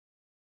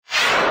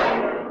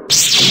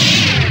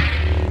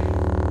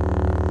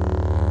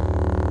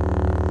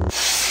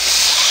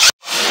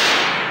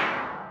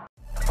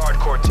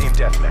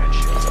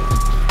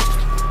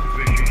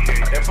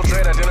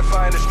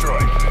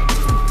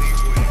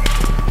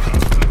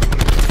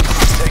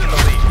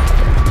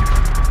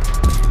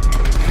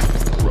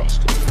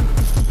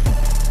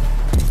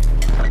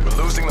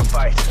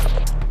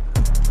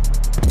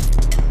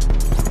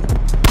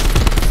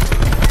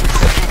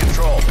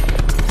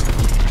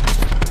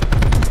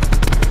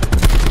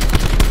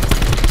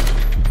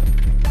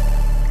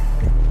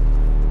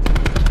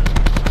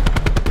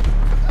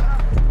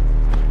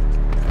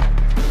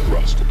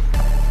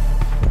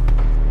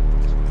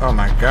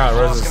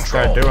is this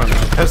guy doing?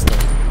 A pistol.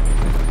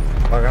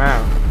 Fucking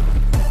out.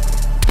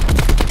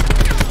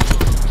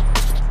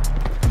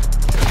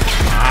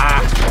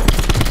 Ah!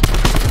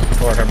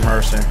 Lord have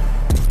mercy.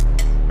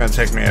 It's gonna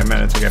take me a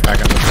minute to get back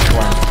into the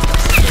square.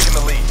 Taking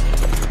the lead.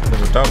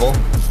 There's a double.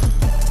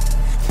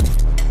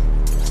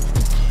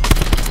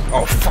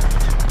 Oh fuck.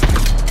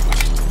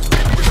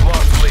 We've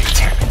lost the lead.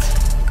 Damn it.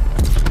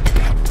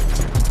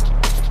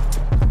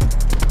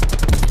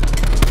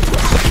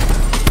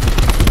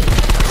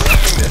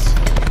 This.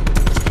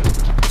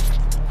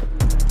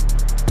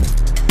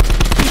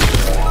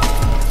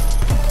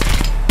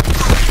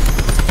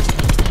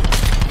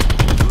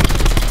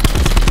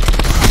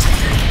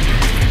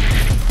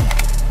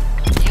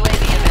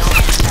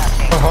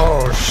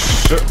 Oh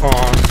shit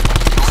on.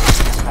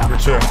 Number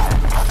 2.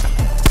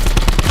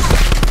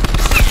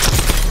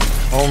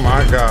 Oh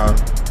my god.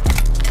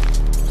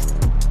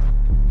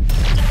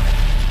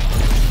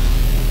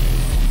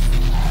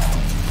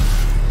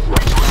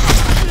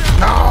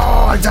 No,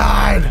 I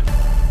died.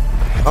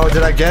 Oh,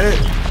 did I get it?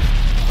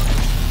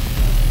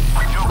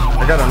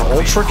 I got an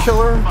ultra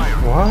killer?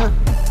 What?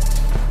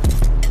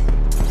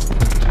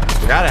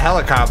 I got a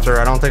helicopter.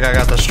 I don't think I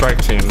got the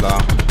strike team though.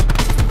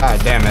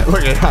 God damn it.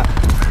 Look at that.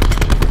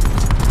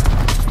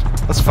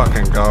 Let's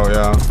fucking go,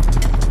 yo.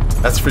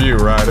 That's for you,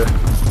 Ryder.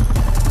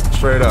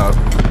 Straight up.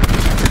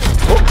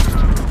 Oh.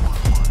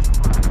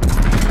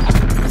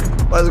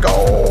 Let's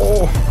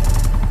go.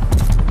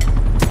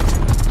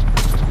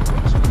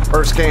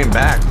 First game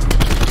back.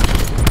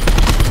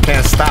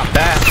 Can't stop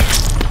that.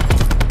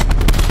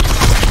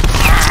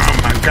 Oh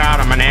my god,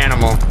 I'm an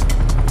animal.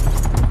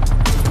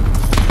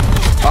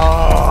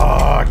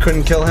 Oh, I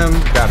couldn't kill him?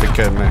 Gotta be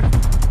kidding me.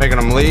 Making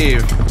him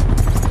leave.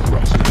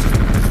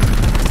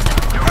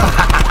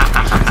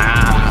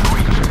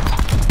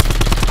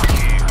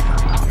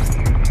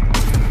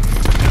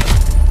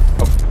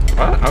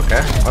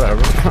 Okay,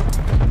 whatever.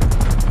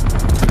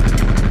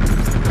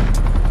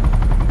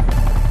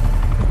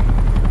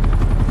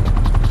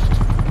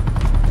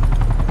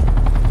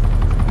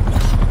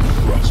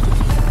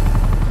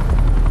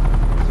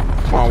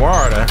 Come on, where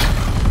are they?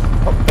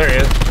 Oh, there he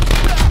is.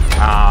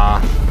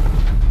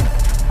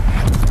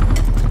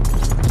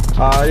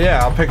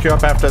 Yeah, I'll pick you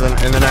up after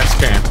in the next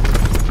game.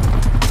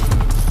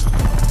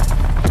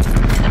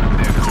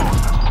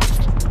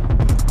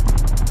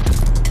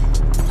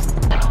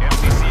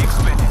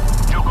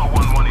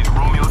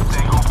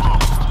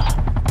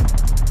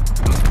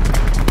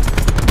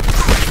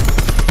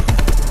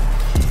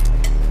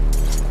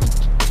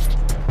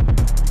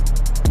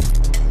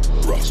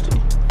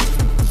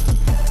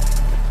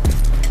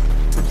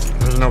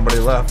 Nobody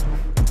left.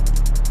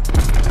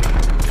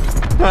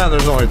 Ah,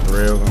 there's only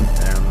 3 of them.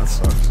 Damn, that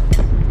sucks.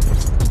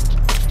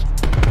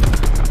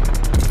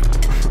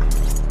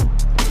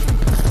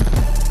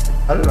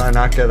 How did I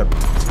not get a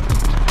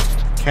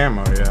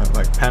camo yet?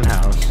 Like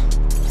penthouse.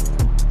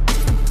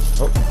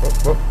 Oh, oh,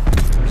 oh.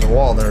 There's a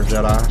wall there,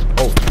 Jedi.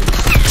 Oh,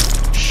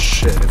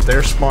 shit. If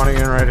they're spawning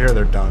in right here,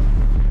 they're done.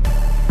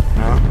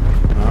 No?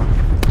 No?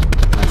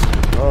 Nice.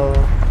 Oh.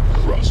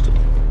 Rusted.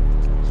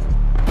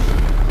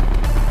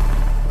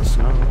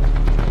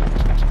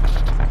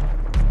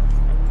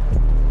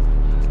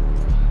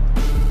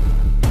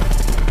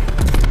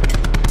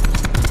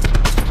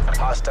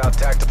 Hostile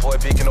TAC deploy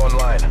beacon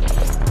online.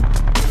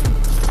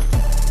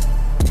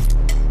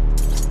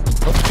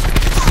 Oh.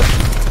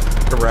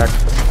 Correct.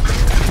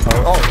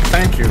 Oh,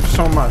 thank you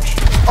so much.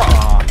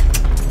 Aw.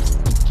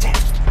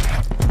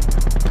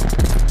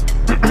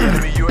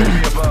 Enemy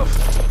UAV above.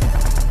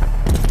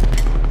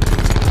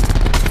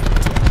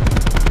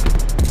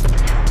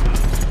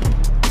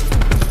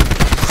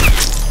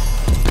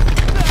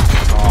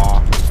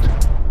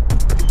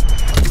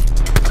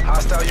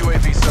 Hostile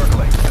UAV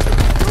circling.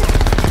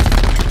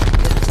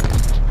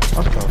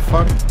 What the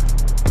fuck?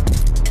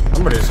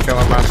 Somebody's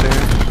killing my team.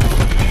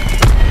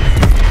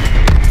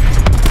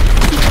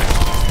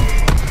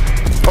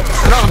 Oh,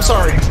 no, I'm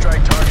sorry.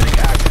 Strike targeting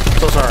active.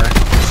 So sorry.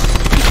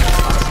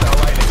 Hostile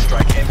lightning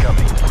strike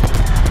incoming.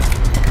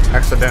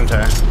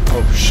 Accidente.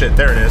 Oh shit,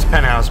 there it is.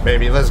 Penthouse,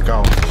 baby. Let's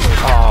go.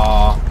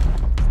 Aww.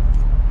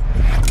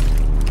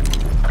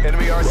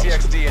 Enemy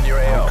RCXD in your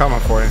AO. I'm coming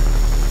for you.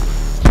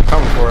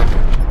 Coming for it.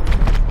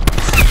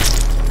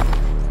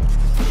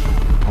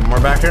 One more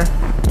back here.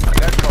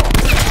 Net call.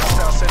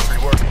 Hostile sentry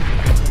working.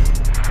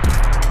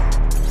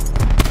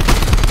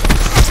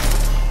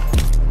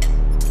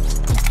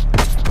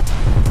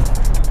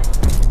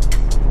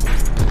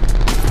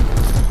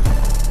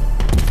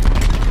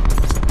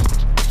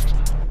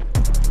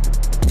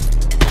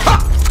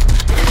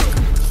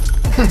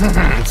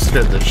 It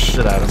scared the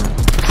shit out of me.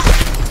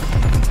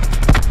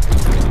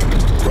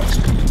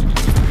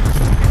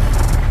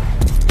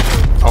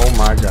 Oh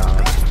my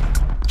god.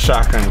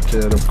 Shotgun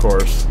kid, of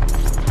course.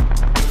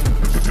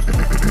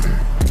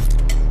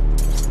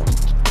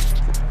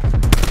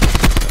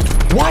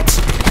 What?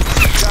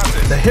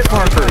 The hit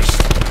markers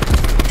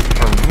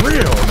are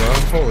real, bro.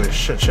 Holy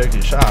shit,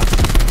 shaky shots.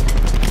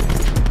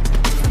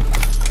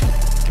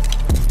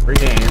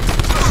 Regain.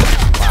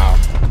 Wow.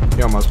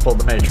 He almost pulled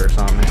the Matrix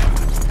on me.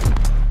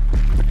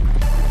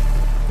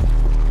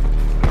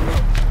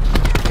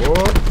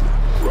 Whoa.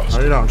 How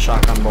you doing,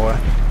 shotgun boy?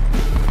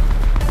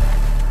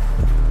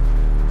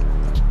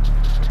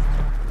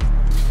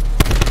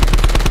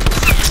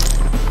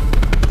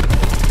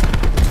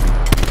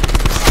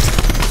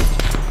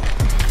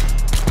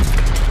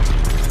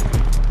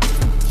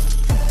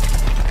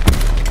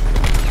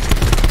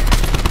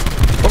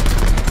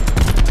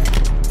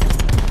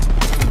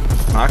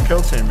 I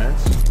killed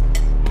teammates.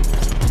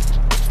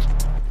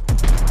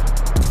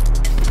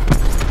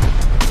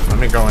 Let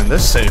me go in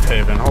this safe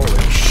haven. Holy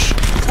sh!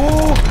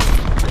 Oh!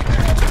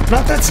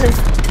 Not that safe.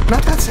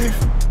 Not that safe.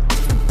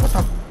 What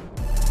the?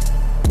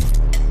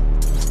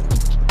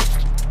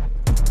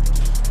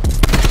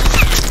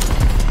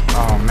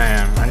 Oh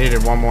man, I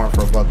needed one more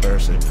for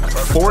Bloodthirsty.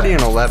 40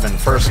 and 11,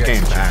 first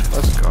game back.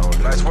 Let's go,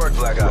 dude. Nice work,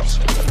 Black Ops.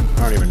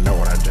 I don't even know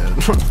what I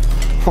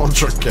did.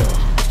 Ultra kill.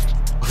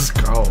 Let's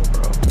go,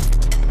 bro.